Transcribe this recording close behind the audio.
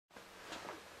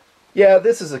Yeah,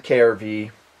 this is a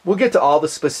KRV. We'll get to all the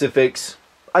specifics.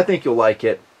 I think you'll like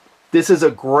it. This is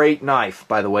a great knife,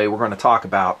 by the way, we're going to talk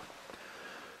about.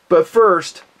 But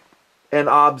first, an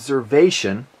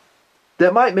observation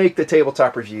that might make the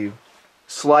tabletop review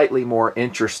slightly more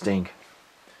interesting.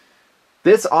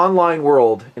 This online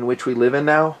world in which we live in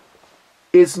now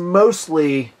is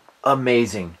mostly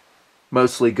amazing,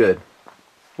 mostly good.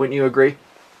 Wouldn't you agree?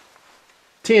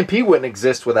 TMP wouldn't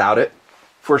exist without it,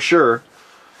 for sure.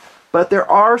 But there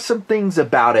are some things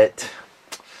about it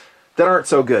that aren't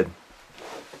so good.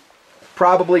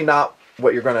 Probably not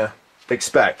what you're going to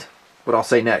expect, what I'll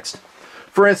say next.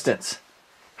 For instance,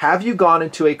 have you gone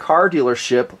into a car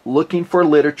dealership looking for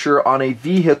literature on a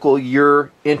vehicle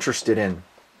you're interested in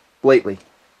lately?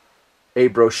 A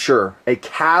brochure, a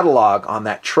catalog on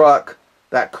that truck,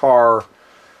 that car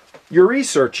you're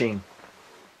researching.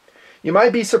 You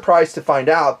might be surprised to find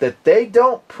out that they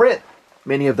don't print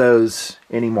many of those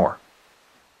anymore.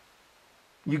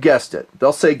 You guessed it.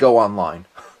 They'll say go online.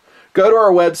 Go to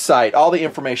our website. All the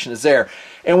information is there.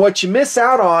 And what you miss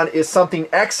out on is something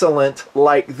excellent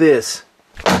like this.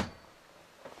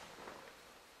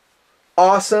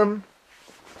 Awesome,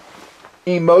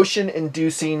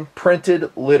 emotion-inducing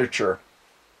printed literature.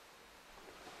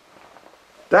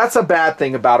 That's a bad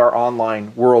thing about our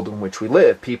online world in which we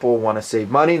live. People want to save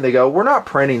money. They go, we're not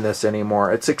printing this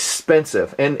anymore. It's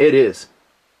expensive. And it is.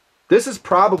 This is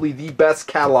probably the best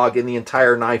catalog in the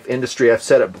entire knife industry. I've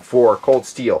said it before. Cold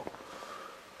Steel.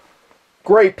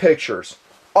 Great pictures.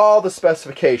 All the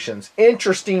specifications.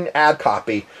 Interesting ad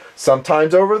copy.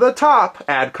 Sometimes over the top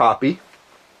ad copy.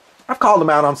 I've called them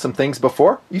out on some things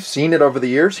before. You've seen it over the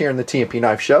years here in the TMP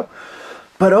Knife Show.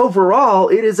 But overall,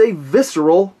 it is a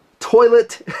visceral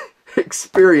toilet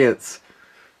experience.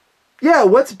 Yeah,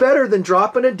 what's better than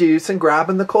dropping a deuce and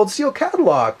grabbing the Cold Steel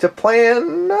catalog to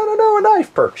plan, I don't know, a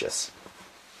knife purchase?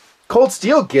 Cold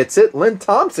Steel gets it. Lynn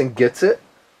Thompson gets it.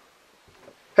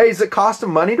 Hey, does it cost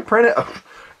them money to print it?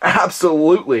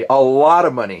 Absolutely. A lot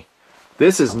of money.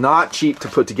 This is not cheap to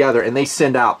put together, and they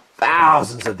send out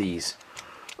thousands of these.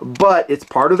 But it's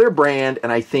part of their brand,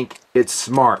 and I think it's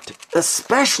smart,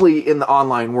 especially in the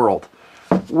online world,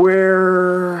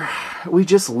 where we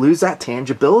just lose that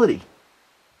tangibility.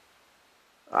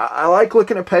 I like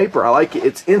looking at paper. I like it.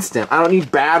 It's instant. I don't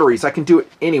need batteries. I can do it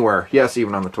anywhere. Yes,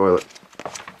 even on the toilet.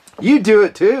 You do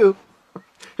it too.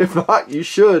 If not, you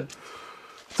should.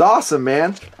 It's awesome,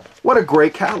 man. What a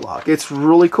great catalog. It's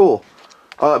really cool.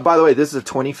 By the way, this is a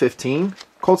 2015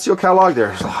 Cold Steel catalog.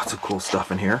 There's lots of cool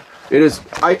stuff in here. It is,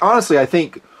 honestly, I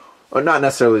think, not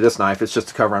necessarily this knife. It's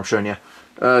just a cover I'm showing you.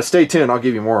 Stay tuned. I'll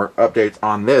give you more updates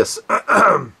on this.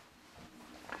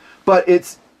 But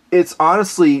it's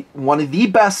honestly one of the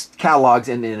best catalogs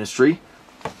in the industry.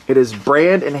 It is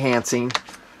brand enhancing,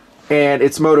 and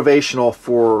it's motivational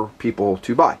for people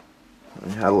to buy. I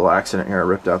had a little accident here. I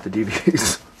ripped out the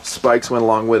DVDs. Spikes went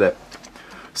along with it.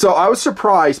 So I was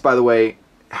surprised, by the way,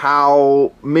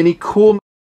 how many cool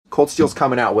Cold Steel's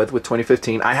coming out with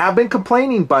 2015. I have been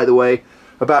complaining, by the way,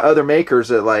 about other makers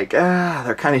that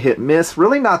they're kind of hit and miss.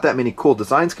 Really not that many cool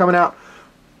designs coming out.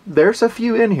 There's a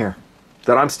few in here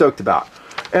that I'm stoked about.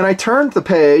 And I turned the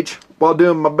page while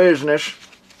doing my business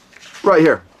right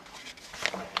here.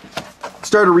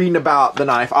 Started reading about the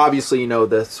knife. Obviously, you know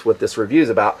this, what this review is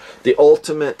about. The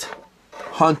Ultimate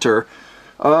Hunter.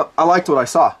 I liked what I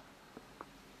saw.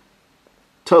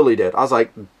 Totally did. I was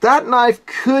like, that knife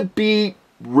could be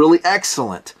really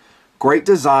excellent. Great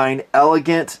design,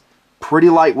 elegant, pretty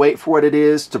lightweight for what it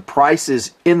is. The price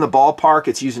is in the ballpark.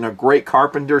 It's using a great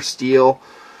carpenter steel.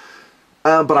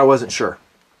 But I wasn't sure.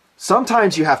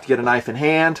 Sometimes you have to get a knife in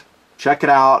hand, check it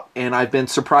out, and I've been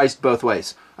surprised both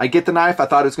ways. I get the knife, I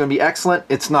thought it was going to be excellent.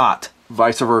 It's not.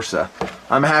 Vice versa.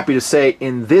 I'm happy to say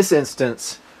in this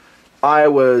instance, I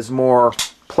was more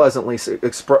pleasantly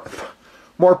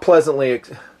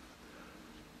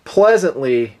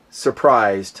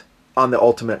surprised on the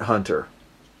Ultimate Hunter.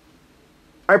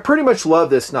 I pretty much love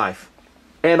this knife,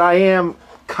 and I am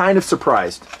kind of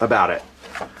surprised about it.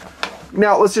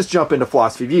 Now, let's just jump into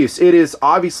philosophy of use. It is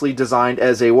obviously designed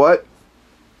as a what?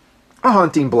 A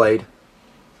hunting blade.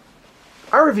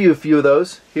 I review a few of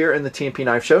those here in the TMP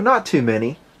Knife Show. Not too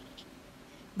many.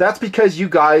 That's because you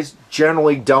guys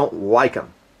generally don't like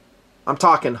them. I'm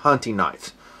talking hunting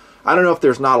knives. I don't know if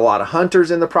there's not a lot of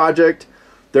hunters in the project.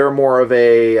 They're more of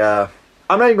a...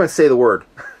 I'm not even going to say the word.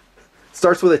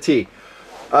 Starts with a T.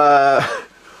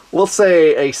 We'll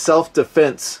say a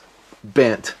self-defense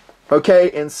bent.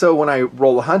 Okay, and so when I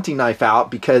roll a hunting knife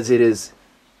out, because it is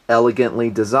elegantly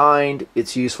designed,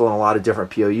 it's useful in a lot of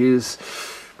different POUs.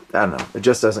 I don't know, it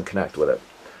just doesn't connect with it.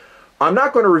 I'm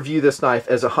not going to review this knife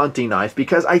as a hunting knife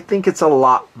because I think it's a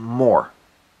lot more.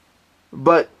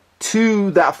 But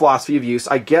to that philosophy of use,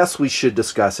 I guess we should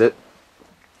discuss it.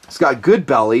 It's got good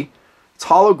belly. It's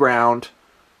hollow ground.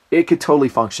 It could totally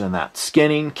function in that.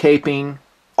 Skinning, caping,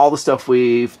 all the stuff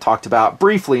we've talked about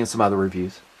briefly in some other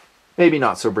reviews. Maybe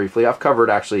not so briefly. I've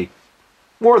covered actually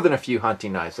more than a few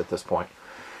hunting knives at this point.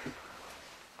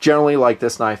 Generally, like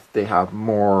this knife, they have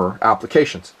more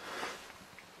applications.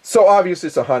 So obviously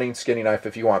it's a hunting skinning knife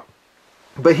if you want.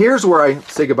 But here's where I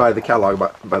say goodbye to the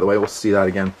catalog, by the way. We'll see that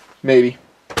again. Maybe.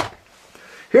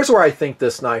 Here's where I think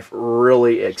this knife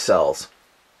really excels.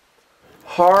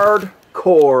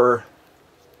 Hardcore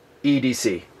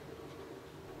EDC.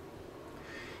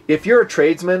 If you're a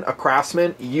tradesman, a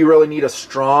craftsman, you really need a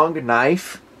strong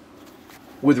knife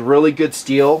with really good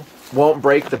steel, won't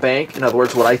break the bank. In other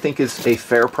words, what I think is a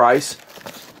fair price.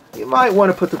 You might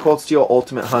want to put the Cold Steel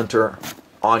Ultimate Hunter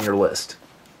on your list.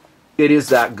 It is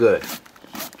that good.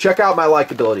 Check out my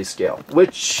likability scale,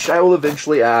 which I will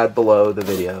eventually add below the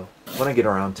video when I get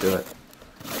around to it.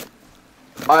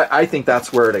 I think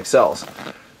that's where it excels.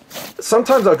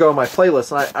 Sometimes I'll go in my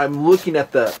playlist and I'm looking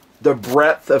at the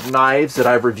breadth of knives that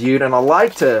I've reviewed, and I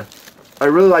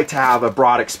really like to have a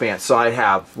broad expanse. So I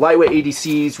have lightweight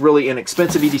EDCs, really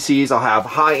inexpensive EDCs. I'll have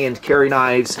high-end carry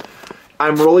knives.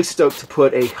 I'm really stoked to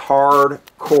put a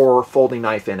hardcore folding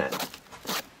knife in it.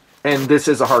 And this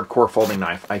is a hardcore folding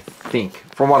knife, I think,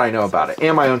 from what I know about it,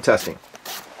 and my own testing.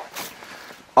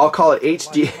 I'll call it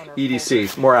HD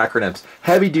EDC, more acronyms.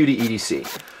 Heavy duty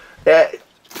EDC.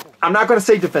 I'm not going to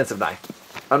say defensive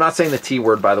knife. I'm not saying the T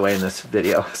word, by the way, in this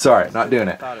video. Sorry, not doing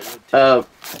it.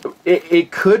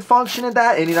 It could function in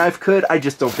that. Any knife could. I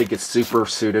just don't think it's super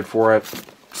suited for it.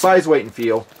 Size, weight, and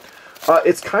feel.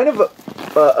 It's kind of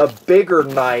a bigger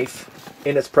knife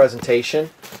in its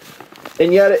presentation.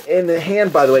 And yet, in the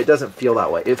hand, by the way, it doesn't feel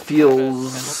that way. It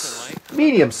feels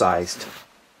medium-sized.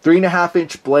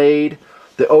 3.5-inch blade.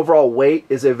 The overall weight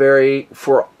is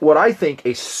for what I think,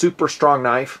 a super strong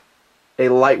knife, a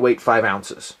lightweight 5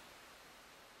 ounces.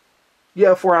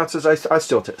 Yeah, 4 ounces, I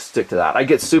still stick to that. I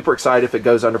get super excited if it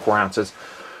goes under 4 ounces.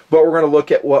 But we're going to look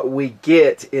at what we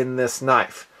get in this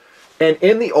knife. And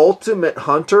in the Ultimate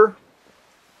Hunter,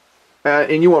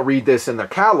 and you won't read this in their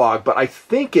catalog, but I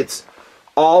think it's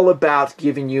all about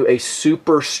giving you a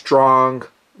super strong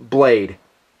blade.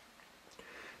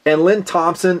 And Lynn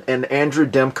Thompson and Andrew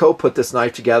Demko put this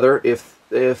knife together, if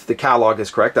the catalog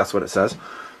is correct, that's what it says.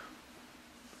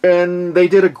 And they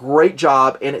did a great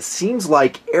job, and it seems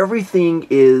like everything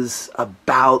is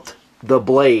about the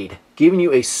blade, giving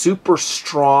you a super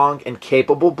strong and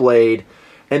capable blade,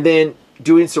 and then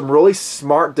doing some really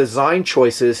smart design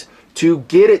choices to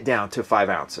get it down to 5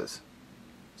 ounces.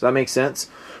 Does that make sense?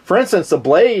 For instance, the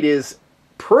blade is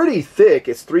pretty thick.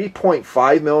 It's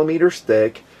 3.5 millimeters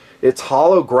thick. It's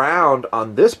hollow ground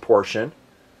on this portion.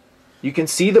 You can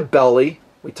see the belly.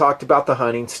 We talked about the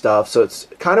hunting stuff, so it's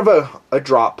kind of a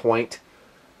drop point.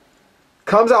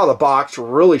 Comes out of the box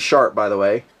really sharp, by the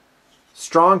way.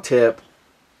 Strong tip.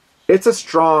 It's a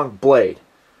strong blade.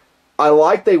 I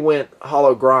like they went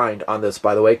hollow grind on this,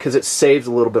 by the way, because it saves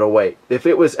a little bit of weight. If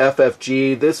it was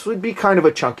FFG, this would be kind of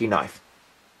a chunky knife,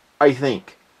 I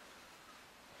think.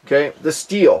 Okay, the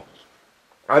steel.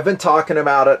 I've been talking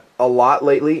about it a lot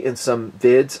lately in some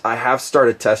vids. I have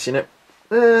started testing it.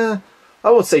 I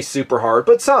won't say super hard,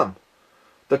 but some.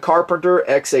 The Carpenter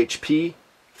XHP,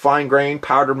 fine grain,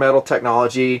 powdered metal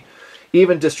technology,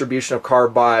 even distribution of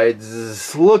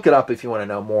carbides. Look it up if you want to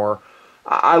know more.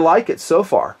 I like it so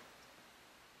far.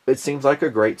 It seems like a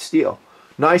great steel.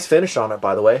 Nice finish on it,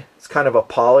 by the way. It's kind of a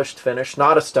polished finish,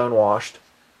 not a stone washed.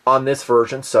 On this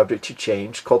version, subject to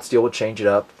change. Cold Steel will change it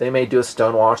up. They may do a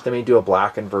stone wash. They may do a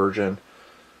blackened version.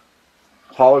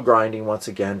 Hollow grinding once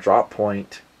again. Drop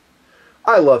point.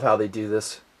 I love how they do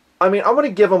this. I mean, I'm going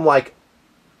to give them like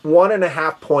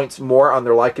 1.5 points more on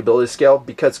their likability scale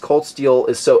because Cold Steel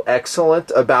is so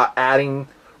excellent about adding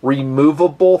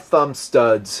removable thumb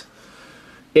studs.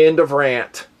 End of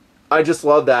rant. I just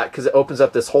love that because it opens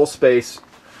up this whole space.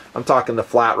 I'm talking the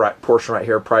flat portion right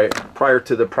here prior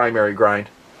to the primary grind.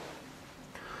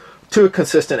 To a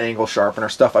consistent angle sharpener,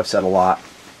 stuff I've said a lot.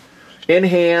 In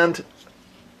hand,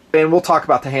 and we'll talk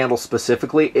about the handle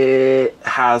specifically, it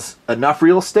has enough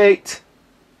real estate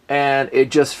and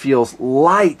it just feels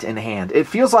light in hand. It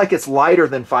feels like it's lighter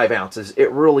than 5 ounces.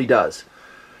 It really does.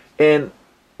 And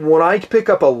when I pick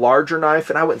up a larger knife,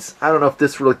 and I don't know if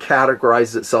this really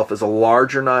categorizes itself as a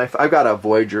larger knife. I've got a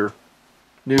Voyager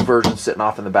new version sitting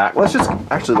off in the back.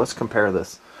 Let's compare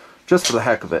this just for the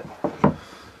heck of it.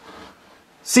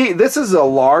 See, this is a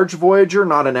large Voyager,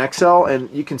 not an XL, and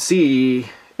you can see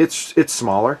it's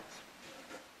smaller.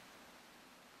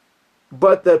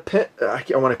 But I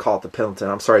want to call it the Pendleton.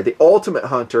 I'm sorry. The Ultimate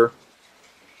Hunter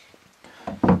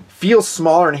feels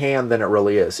smaller in hand than it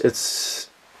really is. It's,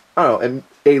 I don't know,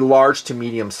 a large to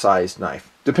medium-sized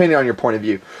knife, depending on your point of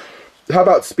view. How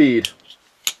about speed?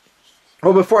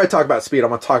 Well, before I talk about speed, I'm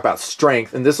going to talk about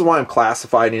strength, and this is why I'm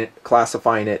classifying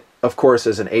it, of course,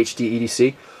 as an HD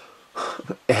EDC.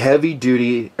 A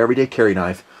heavy-duty, everyday carry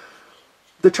knife.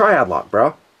 The TriAd lock,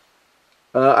 bro.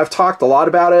 I've talked a lot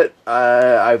about it.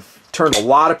 I've turned a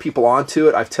lot of people onto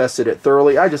it. I've tested it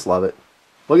thoroughly. I just love it.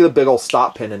 Look at the big old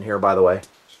stop pin in here, by the way.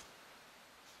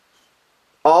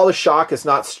 All the shock is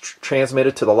not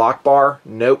transmitted to the lock bar.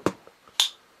 Nope.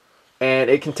 And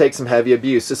it can take some heavy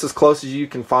abuse. This is as close as you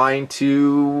can find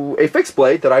to a fixed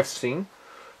blade that I've seen.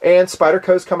 And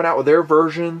Spyderco's coming out with their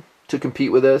version to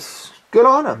compete with this. Good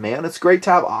on them, man. It's great to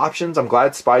have options. I'm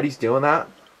glad Spidey's doing that.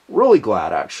 Really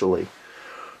glad, actually.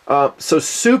 So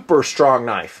super strong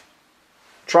knife.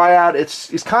 TriAd,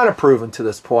 it's kind of proven to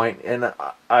this point, and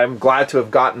I'm glad to have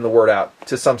gotten the word out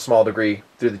to some small degree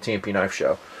through the TMP Knife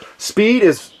Show. Speed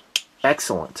is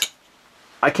excellent.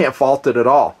 I can't fault it at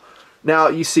all. Now,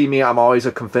 you see me, I'm always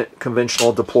a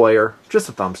conventional deployer. Just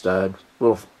a thumb stud,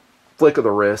 little flick of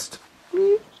the wrist.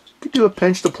 You could do a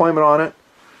pinch deployment on it.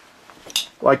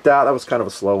 Like that. That was kind of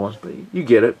a slow one, but you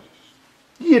get it.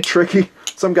 You get tricky.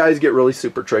 Some guys get really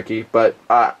super tricky, but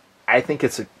I think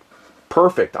it's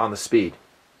perfect on the speed.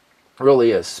 It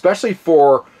really is. Especially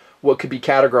for what could be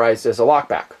categorized as a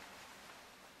lockback.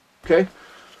 Okay?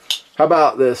 How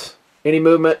about this? Any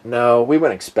movement? No, we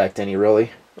wouldn't expect any,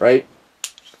 really, right?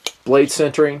 Blade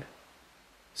centering,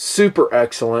 super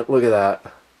excellent. Look at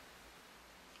that.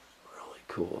 Really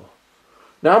cool.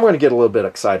 Now I'm going to get a little bit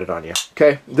excited on you.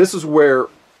 Okay, this is where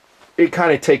it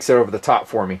kind of takes it over the top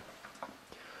for me.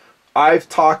 I've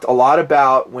talked a lot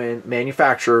about when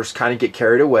manufacturers kind of get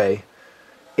carried away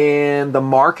in the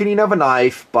marketing of a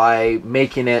knife by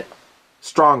making it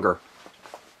stronger.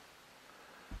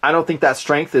 I don't think that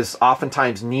strength is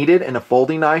oftentimes needed in a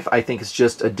folding knife. I think it's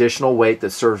just additional weight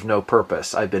that serves no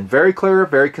purpose. I've been very clear,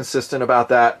 very consistent about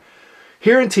that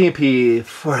here in TMP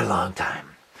for a long time.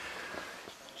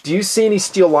 Do you see any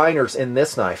steel liners in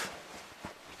this knife?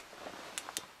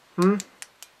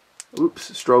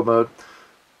 Oops, strobe mode.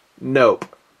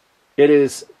 Nope. It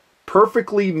is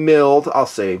perfectly milled, I'll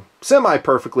say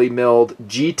semi-perfectly milled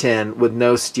G10 with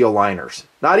no steel liners.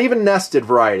 Not even nested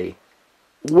variety.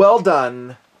 Well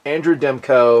done, Andrew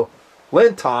Demko,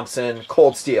 Lynn Thompson,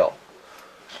 Cold Steel.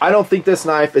 I don't think this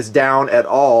knife is down at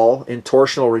all in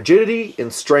torsional rigidity, in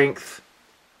strength,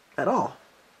 at all.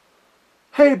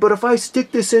 Hey, but if I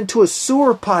stick this into a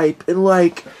sewer pipe and,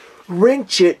 like,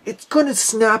 wrench it, it's going to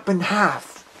snap in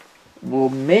half. Well,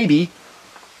 maybe.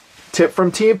 Tip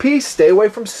from TMP, stay away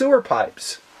from sewer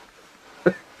pipes.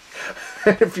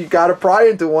 If you got to pry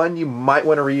into one, you might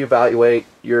want to reevaluate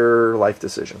your life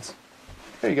decisions.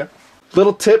 There you go.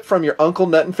 Little tip from your Uncle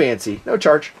Nutnfancy. No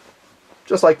charge.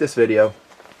 Just like this video.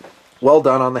 Well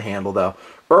done on the handle, though.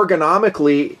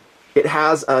 Ergonomically, it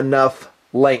has enough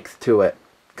length to it.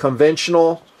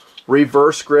 Conventional,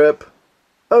 reverse grip.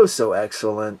 Oh, so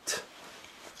excellent.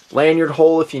 Lanyard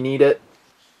hole if you need it.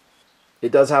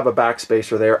 It does have a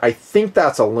backspacer there. I think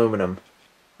that's aluminum.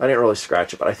 I didn't really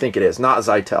scratch it, but I think it is. Not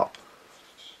Zytel.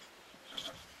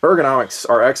 Ergonomics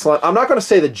are excellent. I'm not going to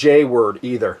say the J word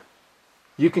either.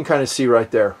 You can kind of see right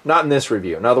there. Not in this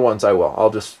review. In other ones I will.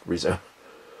 I'll just resume.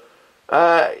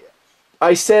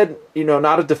 I said, you know,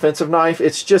 not a defensive knife.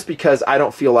 It's just because I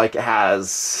don't feel like it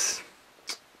has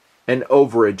an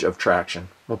overage of traction.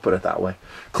 We'll put it that way.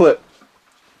 Clip.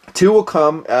 2 will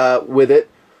come with it.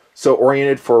 So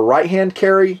oriented for right-hand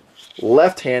carry,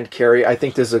 left-hand carry. I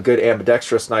think this is a good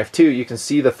ambidextrous knife too. You can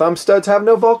see the thumb studs have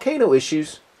no volcano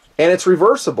issues. And it's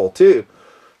reversible too.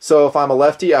 So if I'm a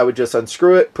lefty, I would just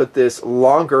unscrew it, put this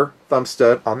longer thumb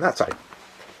stud on that side.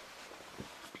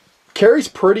 Carries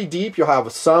pretty deep. You'll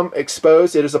have some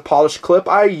exposed. It is a polished clip.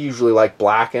 I usually like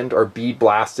blackened or bead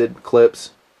blasted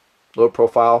clips. Low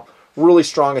profile. Really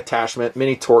strong attachment.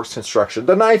 Mini Torx construction.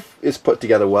 The knife is put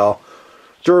together well.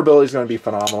 Durability is going to be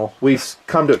phenomenal. We've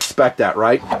come to expect that,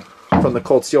 right? From the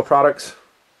Cold Steel products.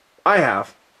 I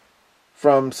have.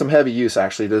 From some heavy use,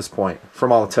 actually, to this point.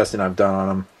 From all the testing I've done on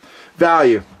them.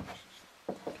 Value.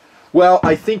 Well,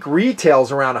 I think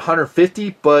retail's around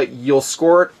 $150, but you'll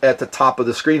score it at the top of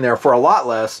the screen there for a lot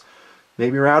less.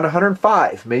 Maybe around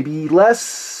 $105. Maybe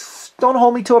less. Don't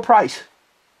hold me to a price.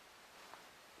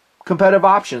 Competitive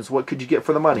options. What could you get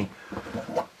for the money?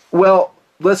 Well,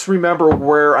 let's remember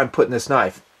where I'm putting this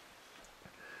knife.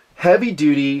 Heavy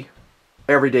duty,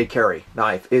 everyday carry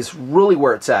knife is really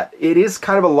where it's at. It is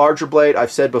kind of a larger blade.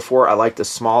 I've said before I like the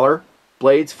smaller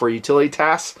blades for utility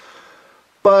tasks.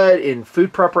 But in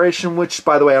food preparation, which,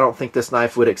 by the way, I don't think this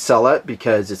knife would excel at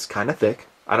because it's kind of thick.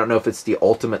 I don't know if it's the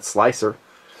ultimate slicer.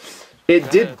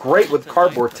 It did great with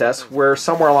cardboard tests, where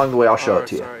somewhere along the way I'll show it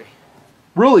to you.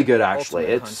 Really good, actually.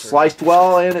 It sliced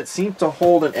well, and it seemed to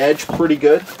hold an edge pretty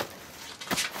good.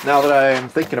 Now that I'm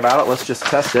thinking about it, let's just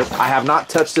test it. I have not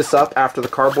touched this up after the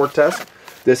cardboard test.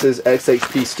 This is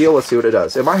XHP steel. Let's see what it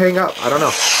does. It might hang up. I don't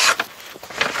know.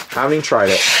 Haven't even tried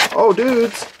it. Oh,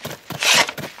 dudes.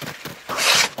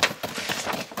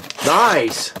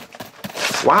 Nice.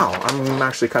 Wow, I'm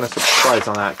actually kind of surprised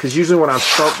on that. Because usually when I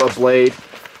stump a blade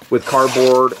with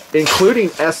cardboard, including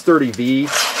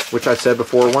S30V, which I said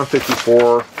before,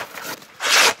 154,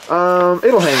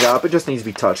 it'll hang up. It just needs to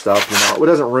be touched up, you know. It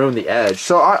doesn't ruin the edge.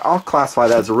 So I'll classify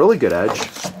that as a really good edge.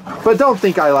 But don't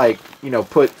think I, like, you know,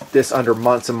 put this under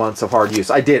months and months of hard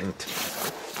use. I didn't.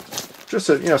 Just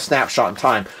a, you know, snapshot in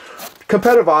time.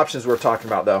 Competitive options we're talking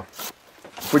about, though.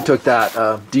 If we took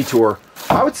that detour,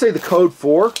 I would say the Code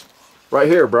 4 right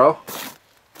here, bro.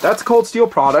 That's a cold steel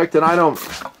product, and I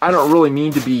don't really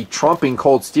mean to be trumping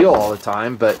cold steel all the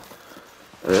time, but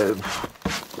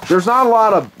there's not a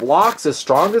lot of blocks as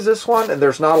strong as this one, and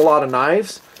there's not a lot of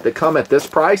knives that come at this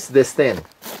price, this thin,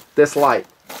 this light,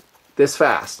 this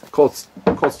fast. Cold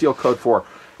steel Code 4.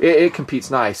 It competes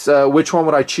nice. Which one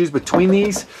would I choose between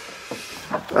these?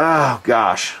 Oh,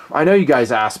 gosh. I know you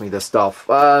guys asked me this stuff.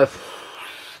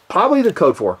 Probably the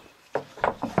Code 4.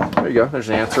 There you go. There's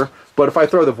an answer. But if I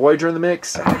throw the Voyager in the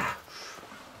mix,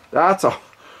 that's a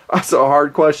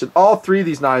hard question. All three of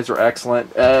these knives are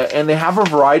excellent. And they have a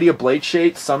variety of blade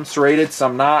shapes. Some serrated,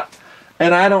 some not.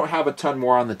 And I don't have a ton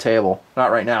more on the table.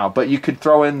 Not right now. But you could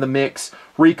throw in the mix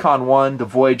Recon 1, the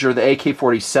Voyager, the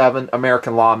AK-47,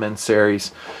 American Lawman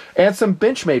series. And some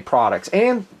Benchmade products.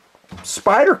 And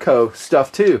Spyderco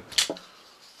stuff too.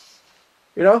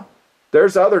 You know,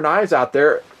 there's other knives out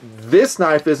there. This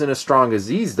knife isn't as strong as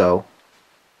these, though.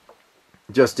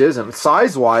 It just isn't.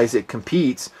 Size-wise, it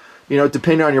competes. You know,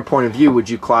 depending on your point of view, would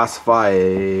you classify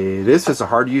this as a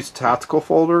hard-use tactical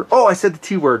folder? Oh, I said the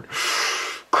T word.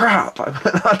 Crap, I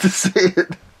meant not to say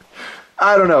it.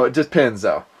 I don't know. It just depends,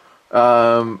 though.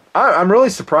 I'm really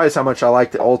surprised how much I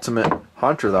like the Ultimate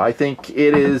Hunter, though. I think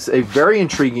it is a very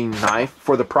intriguing knife.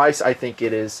 For the price, I think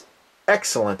it is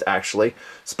excellent, actually.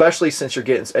 Especially since you're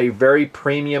getting a very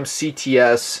premium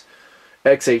CTS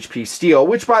XHP steel,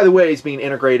 which, by the way, is being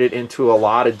integrated into a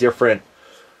lot of different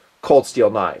cold steel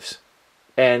knives.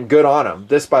 And good on them.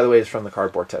 This, by the way, is from the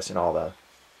cardboard testing, all the,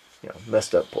 you know,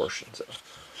 messed up portions.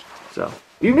 So,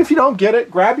 even if you don't get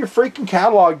it, grab your freaking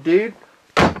catalog, dude.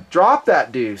 Drop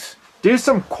that deuce. Do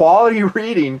some quality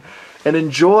reading and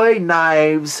enjoy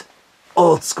knives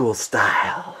old school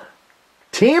style.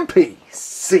 TMP.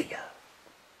 See ya.